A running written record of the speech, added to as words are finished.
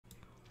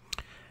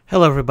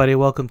Hello everybody,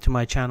 welcome to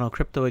my channel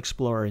Crypto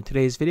Explorer. In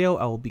today's video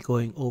I will be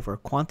going over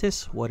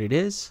Quantis, what it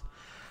is,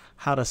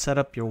 how to set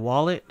up your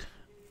wallet,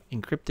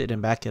 encrypt it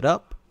and back it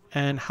up,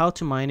 and how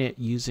to mine it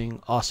using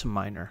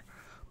Awesomeminer.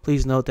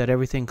 Please note that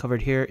everything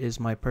covered here is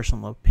my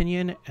personal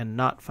opinion and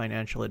not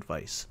financial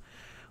advice.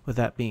 With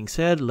that being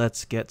said,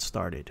 let's get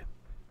started.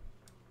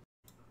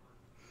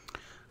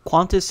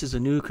 Quantis is a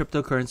new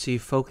cryptocurrency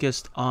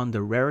focused on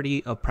the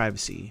rarity of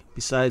privacy.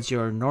 Besides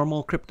your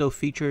normal crypto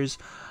features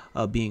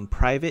of being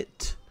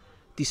private,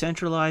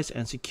 decentralized,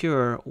 and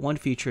secure, one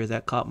feature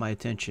that caught my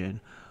attention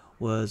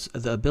was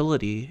the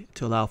ability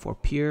to allow for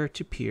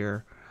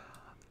peer-to-peer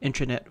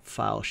intranet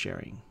file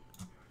sharing.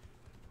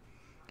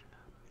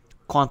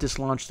 Quantis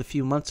launched a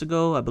few months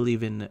ago, I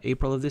believe in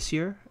April of this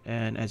year,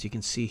 and as you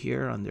can see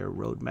here on their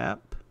roadmap,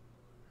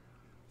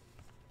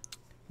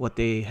 what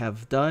they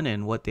have done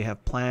and what they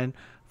have planned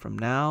from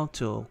now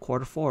till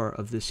Q4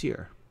 of this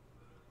year.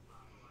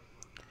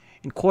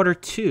 In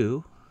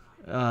Q2,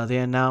 they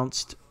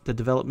announced the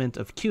development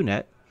of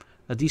QNet,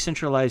 a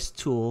decentralized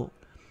tool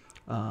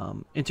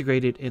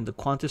integrated in the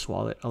Quantis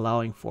wallet,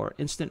 allowing for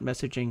instant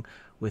messaging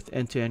with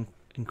end-to-end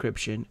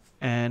encryption,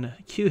 and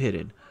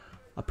QHidden,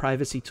 a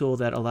privacy tool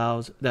that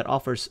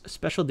offers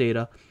special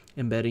data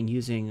embedding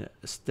using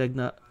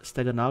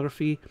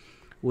steganography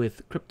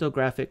with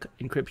cryptographic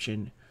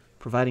encryption,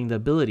 providing the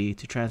ability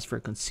to transfer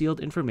concealed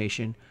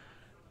information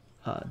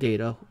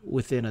data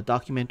within a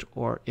document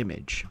or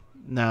image.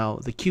 Now,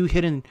 the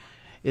QHidden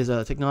is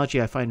a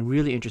technology I find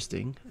really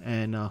interesting,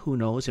 and who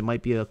knows, it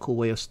might be a cool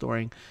way of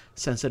storing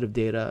sensitive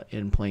data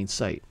in plain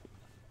sight.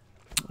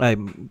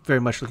 I'm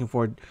very much looking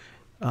forward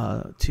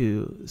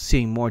to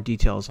seeing more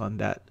details on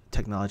that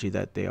technology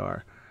that they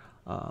are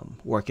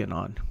working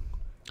on.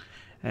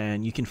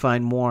 And you can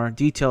find more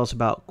details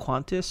about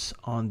Quantis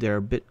on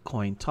their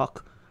Bitcoin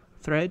Talk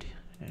thread,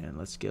 and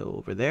let's go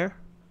over there.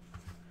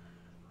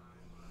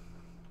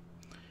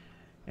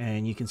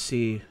 And you can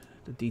see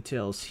the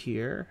details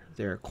here.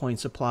 Their coin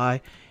supply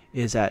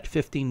is at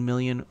 15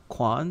 million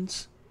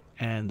QUANs,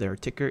 and their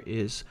ticker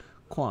is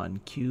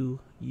QUAN,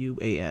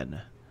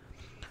 QUAN.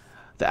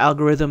 The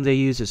algorithm they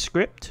use is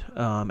Encrypt,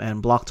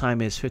 and block time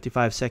is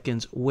 55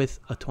 seconds with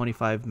a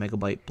 25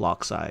 megabyte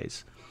block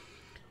size.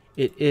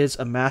 It is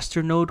a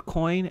masternode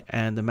coin,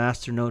 and the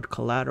masternode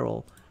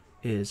collateral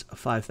is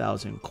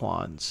 5,000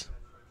 QUANs.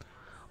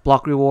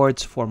 Block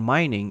rewards for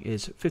mining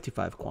is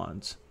 55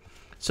 QUANs.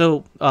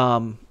 So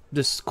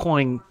this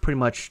coin pretty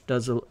much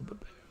does a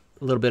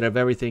little bit of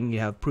everything. You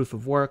have proof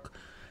of work,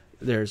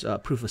 there's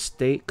proof of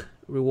stake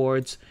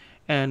rewards,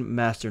 and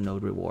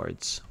masternode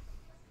rewards.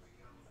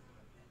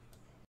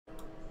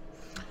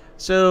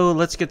 So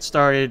let's get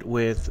started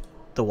with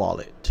the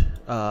wallet.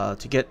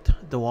 To get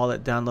the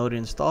wallet downloaded and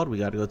installed, we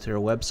got to go to their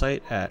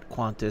website at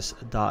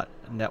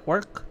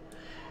quantis.network.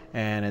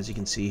 And as you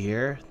can see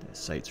here, the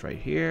site's right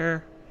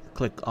here.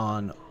 Click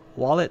on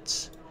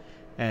wallets,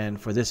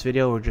 and for this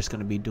video we're just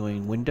going to be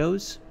doing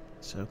Windows,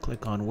 so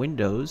click on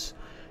Windows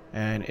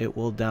and it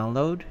will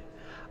download.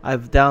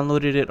 I've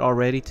downloaded it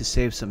already to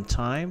save some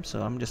time,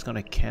 so I'm just going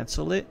to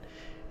cancel it,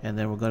 and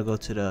then we're going to go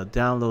to the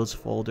downloads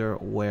folder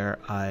where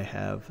I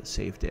have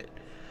saved it.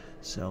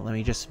 So let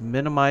me just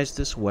minimize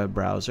this web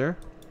browser,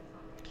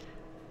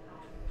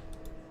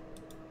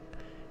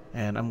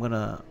 and I'm going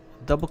to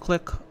double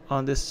click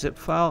on this zip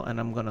file, and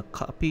I'm going to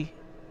copy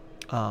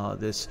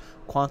this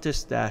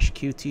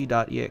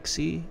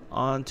quantis-qt.exe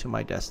onto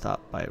my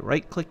desktop by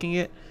right clicking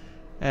it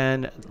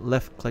and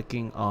left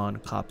clicking on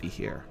copy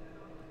here.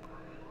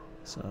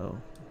 So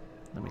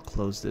let me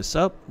close this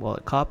up while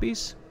it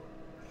copies,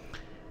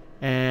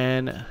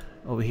 and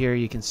over here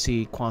you can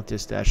see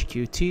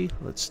quantis-qt.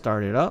 Let's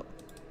start it up,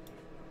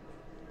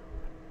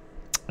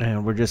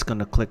 and we're just going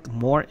to click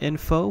more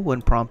info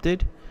when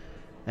prompted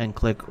and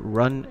click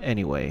run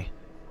anyway.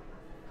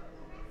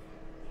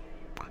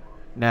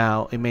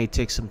 Now, it may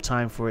take some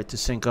time for it to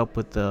sync up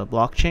with the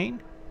blockchain,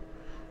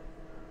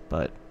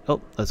 but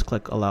let's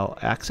click allow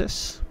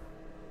access.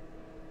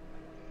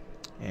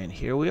 And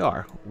here we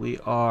are. We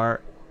are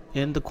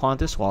in the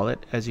Quantis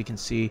wallet. As you can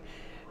see,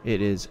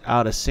 it is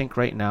out of sync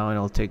right now, and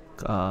it'll take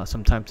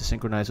some time to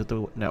synchronize with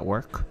the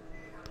network.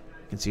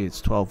 You can see it's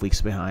 12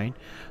 weeks behind.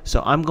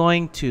 So I'm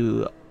going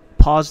to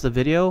pause the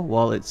video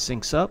while it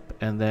syncs up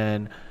and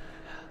then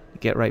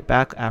get right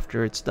back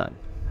after it's done.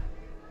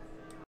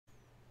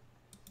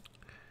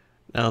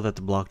 Now that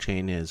the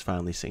blockchain is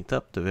finally synced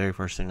up, the very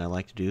first thing I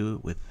like to do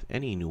with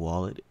any new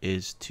wallet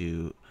is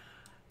to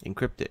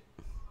encrypt it.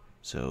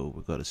 So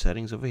we'll go to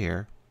settings over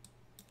here,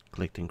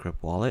 click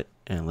encrypt wallet,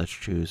 and let's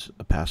choose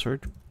a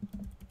password.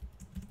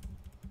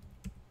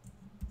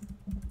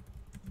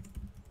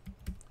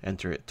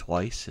 Enter it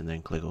twice and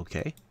then click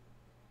OK.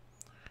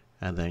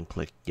 And then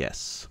click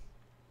yes.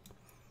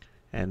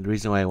 And the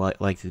reason why I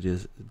like to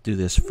do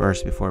this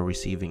first before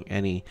receiving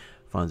any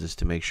funds is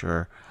to make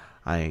sure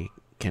I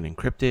can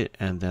encrypt it,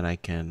 and then I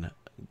can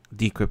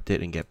decrypt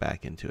it and get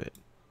back into it.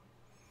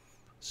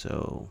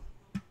 So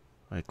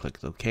I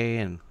clicked OK,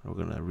 and we're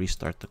going to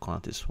restart the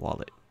Quantis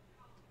wallet.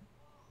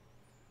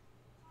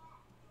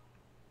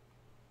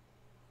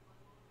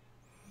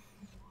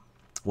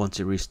 Once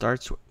it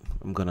restarts,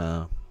 I'm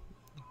gonna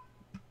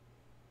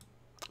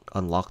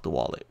unlock the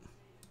wallet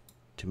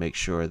to make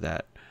sure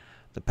that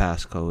the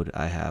passcode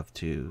I have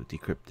to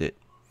decrypt it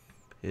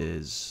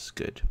is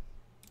good.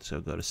 So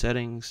go to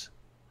settings,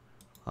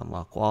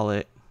 unlock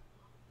wallet,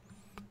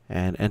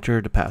 and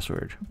enter the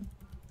password.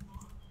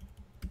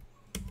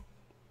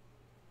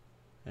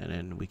 And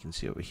then we can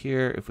see over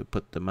here, if we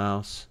put the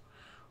mouse,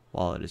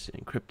 wallet is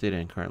encrypted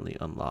and currently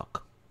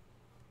unlocked.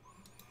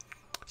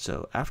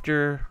 So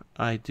after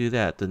I do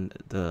that,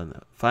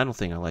 the final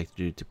thing I like to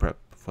do to prep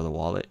for the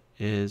wallet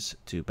is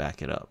to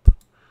back it up.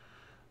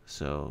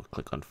 So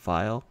click on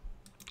File,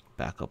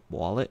 Backup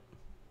Wallet.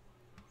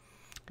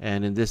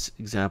 And in this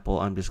example,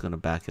 I'm just going to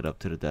back it up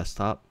to the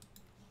desktop.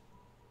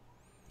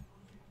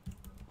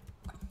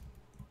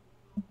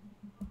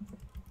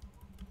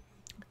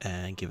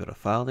 And give it a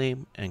file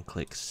name and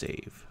click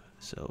Save.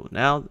 So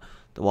now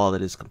the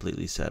wallet is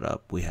completely set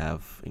up. We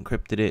have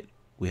encrypted it.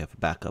 We have a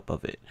backup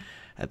of it.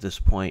 At this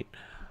point,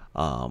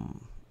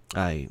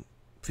 I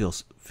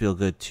feel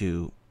good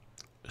to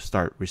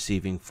start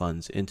receiving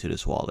funds into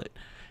this wallet.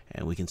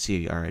 And we can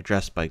see our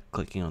address by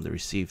clicking on the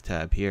Receive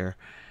tab here.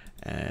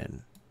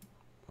 And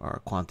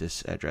our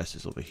Quantis address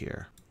is over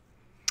here.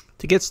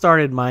 To get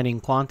started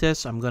mining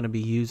Quantis, I'm going to be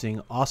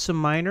using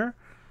Awesomeminer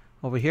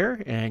over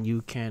here, and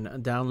you can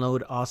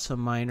download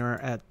Awesomeminer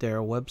at their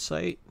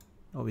website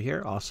over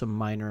here,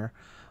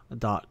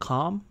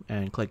 awesomeminer.com,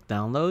 and click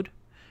download,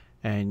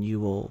 and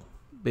you will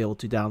be able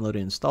to download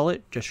and install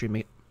it. Just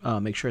make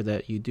sure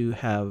that you do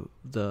have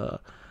the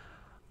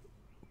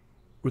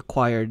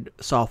required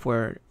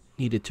software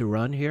needed to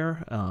run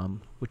here,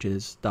 which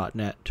is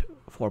 .NET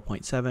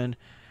 4.7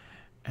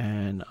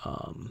 and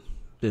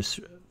this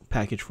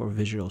package for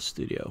Visual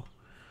Studio.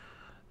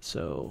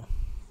 So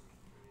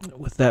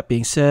with that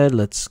being said,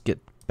 let's get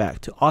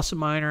back to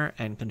Awesomeminer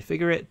and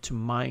configure it to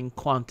mine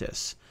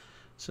Quantis.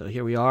 So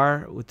here we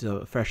are with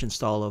the fresh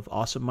install of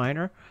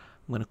Awesomeminer.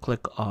 I'm going to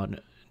click on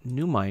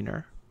New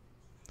Miner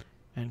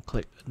and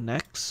click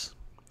Next,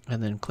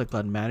 and then click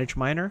on Manage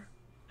Miner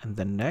and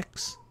then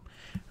Next.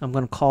 I'm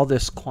going to call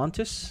this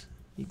Quantis.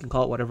 You can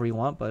call it whatever you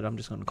want, but I'm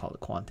just going to call it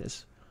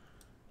Quantis.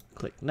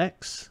 Click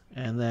Next,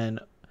 and then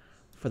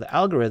for the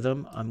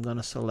algorithm, I'm going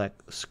to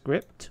select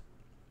Script.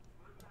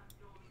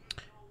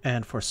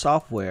 And for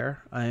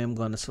software, I am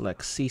going to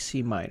select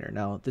CC Miner.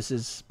 Now, this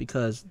is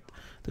because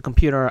the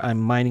computer I'm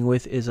mining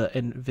with is a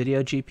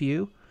NVIDIA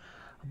GPU.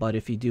 But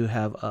if you do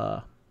have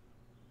a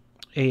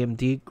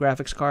AMD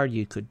graphics card,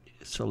 you could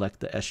select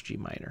the SG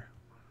Miner.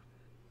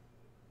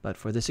 But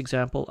for this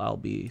example, I'll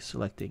be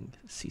selecting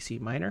CC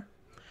Miner.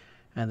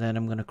 And then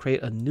I'm going to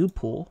create a new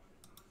pool.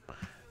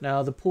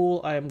 Now, the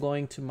pool I am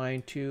going to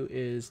mine to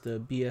is the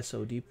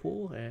BSOD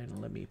pool.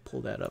 And let me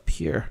pull that up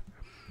here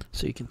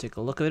so you can take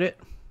a look at it.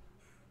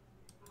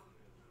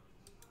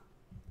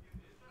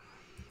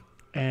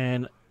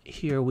 And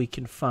here we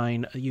can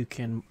find, you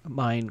can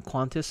mine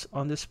Quantis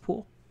on this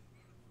pool.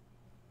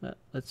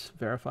 Let's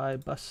verify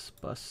bus.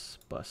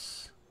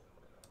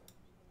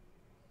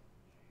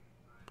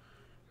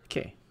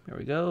 Okay, there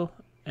we go.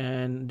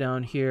 And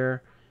down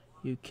here,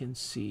 you can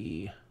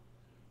see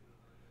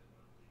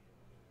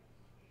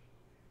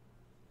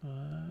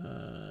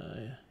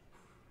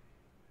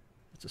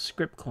it's a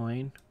script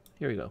coin.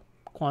 Here we go,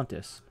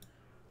 Quantis.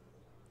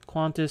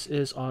 Quantis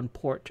is on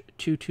port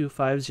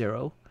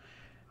 2250.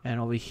 And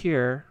over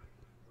here,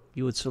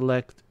 you would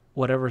select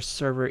whatever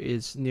server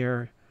is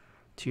near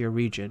to your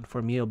region.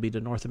 For me, it'll be the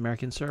North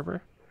American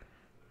server.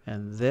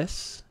 And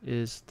this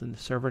is the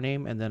server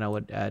name. And then I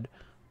would add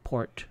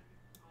port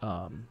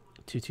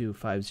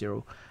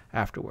 2250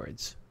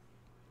 afterwards.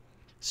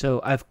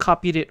 So I've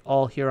copied it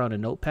all here on a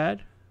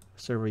notepad.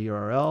 Server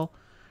URL.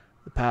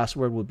 The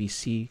password will be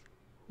C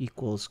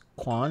equals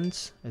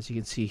QUANs. As you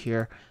can see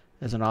here,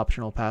 as an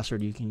optional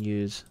password, you can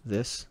use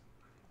this,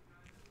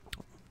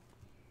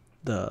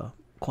 the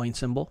coin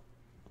symbol,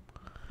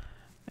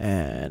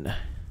 and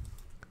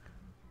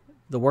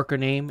the worker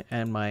name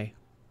and my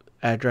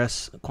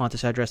address,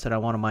 Quantis address that I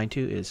want to mine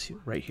to is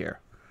right here.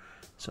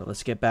 So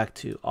let's get back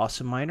to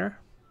Awesomeminer.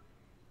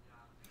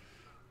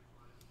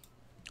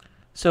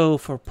 So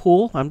for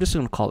pool, I'm just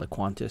going to call it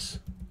Quantis.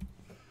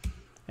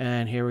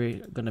 And here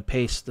we're going to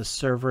paste the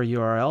server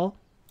URL,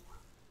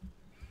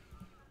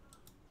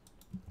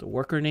 the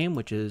worker name,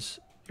 which is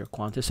your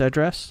Quantis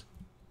address,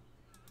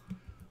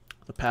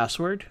 the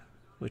password,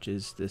 which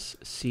is this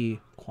C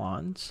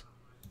QUANs,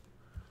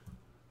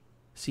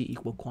 C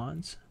equal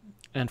QUANs.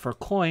 And for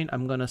coin,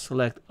 I'm going to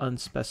select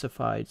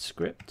unspecified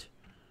script.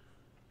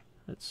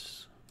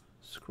 Let's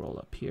scroll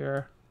up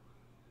here.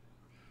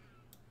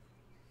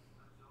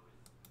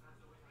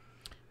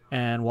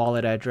 And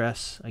wallet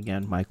address,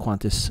 again, my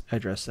Quantis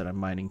address that I'm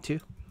mining to.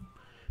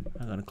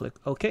 I'm going to click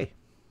OK.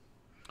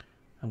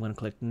 I'm going to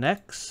click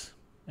Next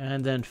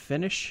and then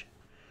Finish,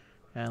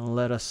 and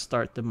let us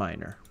start the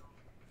miner.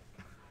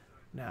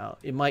 Now,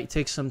 it might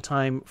take some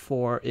time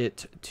for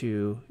it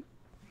to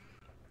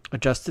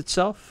adjust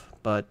itself,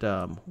 but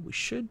we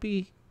should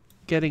be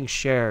getting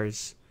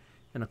shares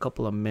in a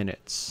couple of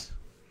minutes.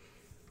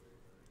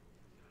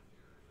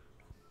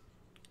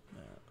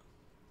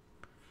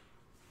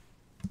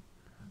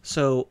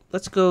 So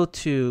let's go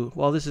to,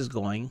 while this is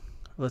going,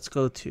 let's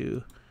go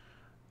to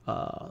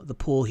the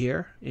pool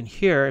here. In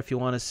here, if you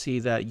want to see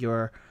that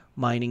you're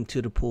mining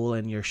to the pool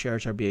and your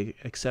shares are being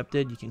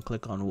accepted, you can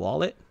click on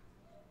wallet,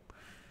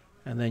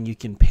 and then you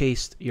can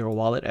paste your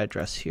wallet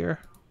address here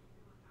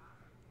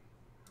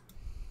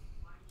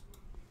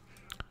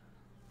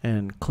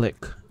and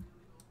click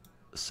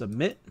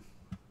submit,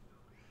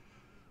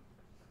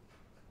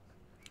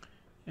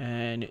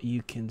 and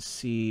you can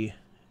see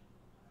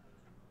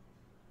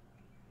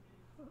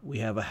we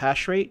have a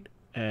hash rate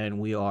and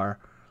we are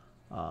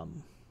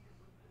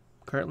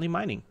currently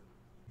mining.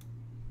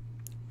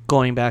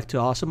 Going back to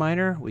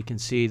Awesomeminer, we can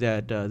see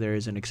that there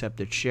is an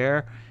accepted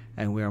share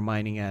and we are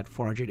mining at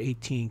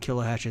 418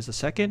 kilohashes a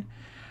second.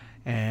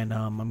 And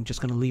I'm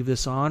just going to leave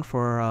this on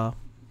for I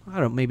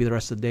don't know, maybe the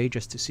rest of the day,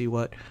 just to see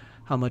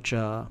how much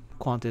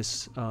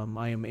Quantis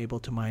I am able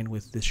to mine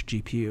with this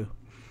GPU.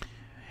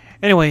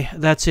 Anyway,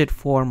 that's it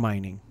for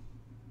mining.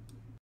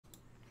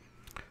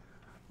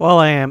 While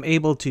I am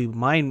able to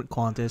mine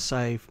Quantis,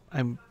 I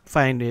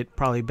find it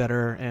probably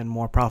better and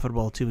more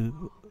profitable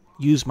to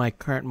use my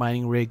current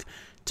mining rig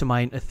to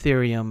mine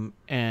Ethereum,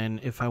 and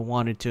if I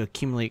wanted to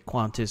accumulate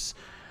Quantis,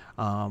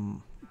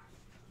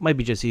 might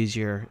be just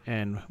easier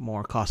and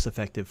more cost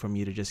effective for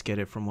me to just get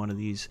it from one of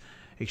these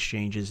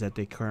exchanges that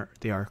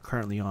they are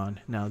currently on.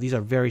 Now, these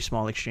are very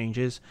small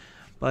exchanges,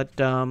 but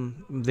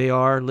they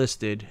are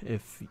listed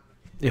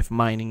if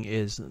mining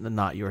is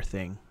not your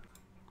thing.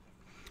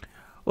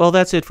 Well,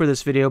 that's it for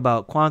this video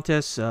about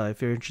Quantis.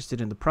 If you're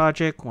interested in the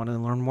project, want to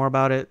learn more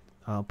about it,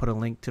 I'll put a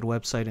link to the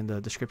website in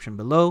the description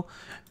below.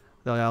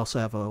 They'll also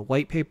have a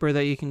white paper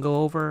that you can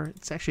go over.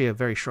 It's actually a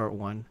very short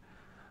one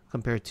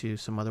compared to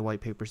some other white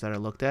papers that I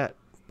looked at,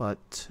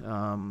 but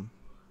you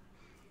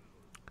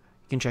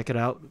can check it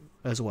out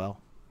as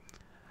well.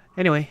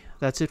 Anyway,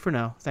 that's it for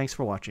now. Thanks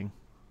for watching.